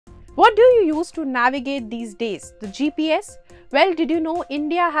What do you use to navigate these days? The GPS? Well, did you know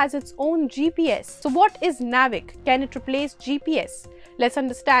India has its own GPS? So what is NavIC? Can it replace GPS? Let's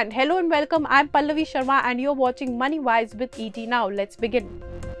understand. Hello and welcome. I'm Pallavi Sharma and you're watching Money Wise with ET Now. Let's begin.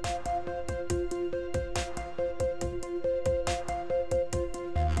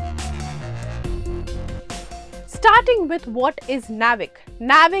 Starting with what is NavIC.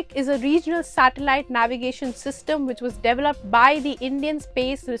 NavIC is a regional satellite navigation system which was developed by the Indian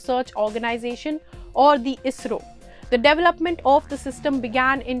Space Research Organization or the ISRO. The development of the system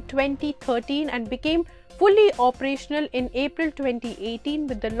began in 2013 and became fully operational in April 2018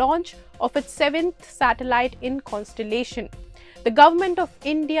 with the launch of its 7th satellite in constellation. The government of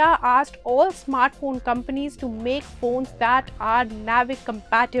India asked all smartphone companies to make phones that are NavIC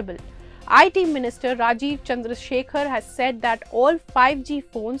compatible. IT Minister Rajeev Chandrasekhar has said that all 5G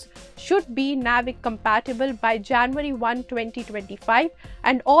phones should be NavIC compatible by January 1, 2025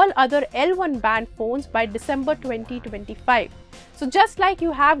 and all other L1 band phones by December 2025. So just like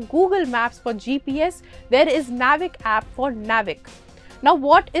you have Google Maps for GPS, there is NavIC app for NavIC. Now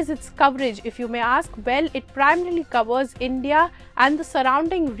what is its coverage, if you may ask? Well, it primarily covers India and the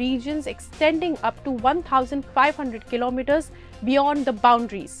surrounding regions extending up to 1,500 kilometers beyond the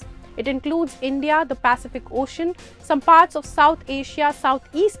boundaries. It includes India, the Pacific Ocean, some parts of South Asia,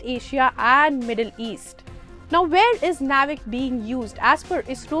 Southeast Asia and Middle East. Now where is NavIC being used? As per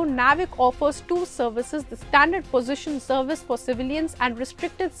ISRO, NavIC offers two services, the standard position service for civilians and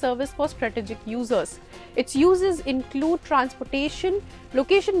restricted service for strategic users. Its uses include transportation,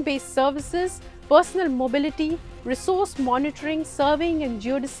 location-based services, personal mobility, resource monitoring, surveying and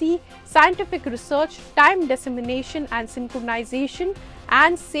geodesy, scientific research, time dissemination and synchronization,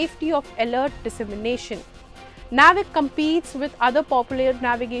 and safety of alert dissemination. NavIC competes with other popular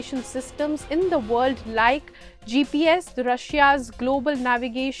navigation systems in the world like GPS, Russia's global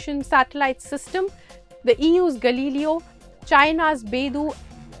navigation satellite system, the EU's Galileo, China's Beidou,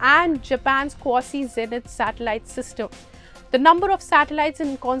 and Japan's quasi-zenith satellite system. The number of satellites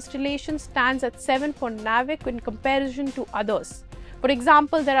in constellation stands at 7 for NavIC in comparison to others. For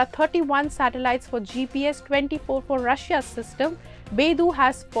example, there are 31 satellites for GPS, 24 for Russia's system. Beidou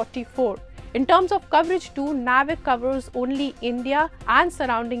has 44. In terms of coverage too, NavIC covers only India and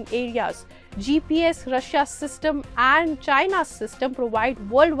surrounding areas. GPS, Russia's system and China's system provide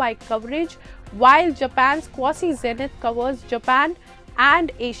worldwide coverage, while Japan's quasi-zenith covers Japan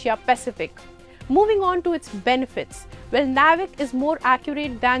and Asia Pacific. Moving on to its benefits. Well, NavIC is more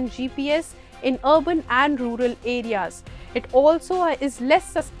accurate than GPS in urban and rural areas. It also is less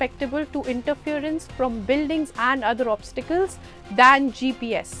susceptible to interference from buildings and other obstacles than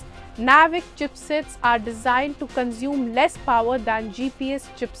GPS. NavIC chipsets are designed to consume less power than GPS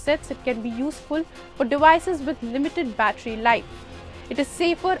chipsets. It can be useful for devices with limited battery life. It is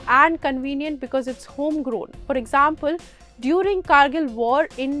safer and convenient because it's homegrown. For example, during Kargil war,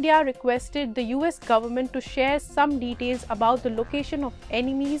 India requested the US government to share some details about the location of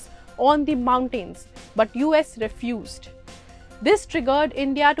enemies on the mountains, but US refused. This triggered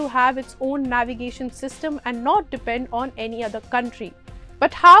India to have its own navigation system and not depend on any other country.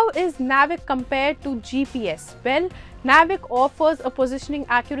 But how is NavIC compared to GPS? Well, NavIC offers a positioning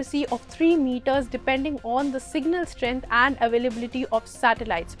accuracy of 3 meters depending on the signal strength and availability of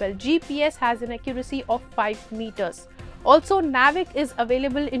satellites, while GPS has an accuracy of 5 meters. Also, NavIC is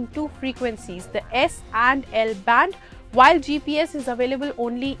available in two frequencies, the S and L band, while GPS is available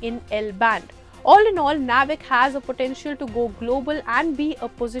only in L band. All in all, NavIC has a potential to go global and be a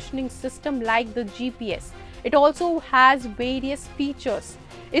positioning system like the GPS. It also has various features.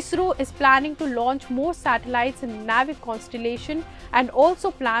 ISRO is planning to launch more satellites in NavIC constellation and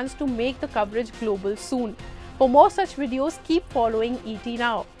also plans to make the coverage global soon. For more such videos, keep following ET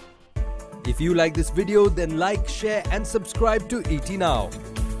Now. If you like this video, then like, share and subscribe to ET Now.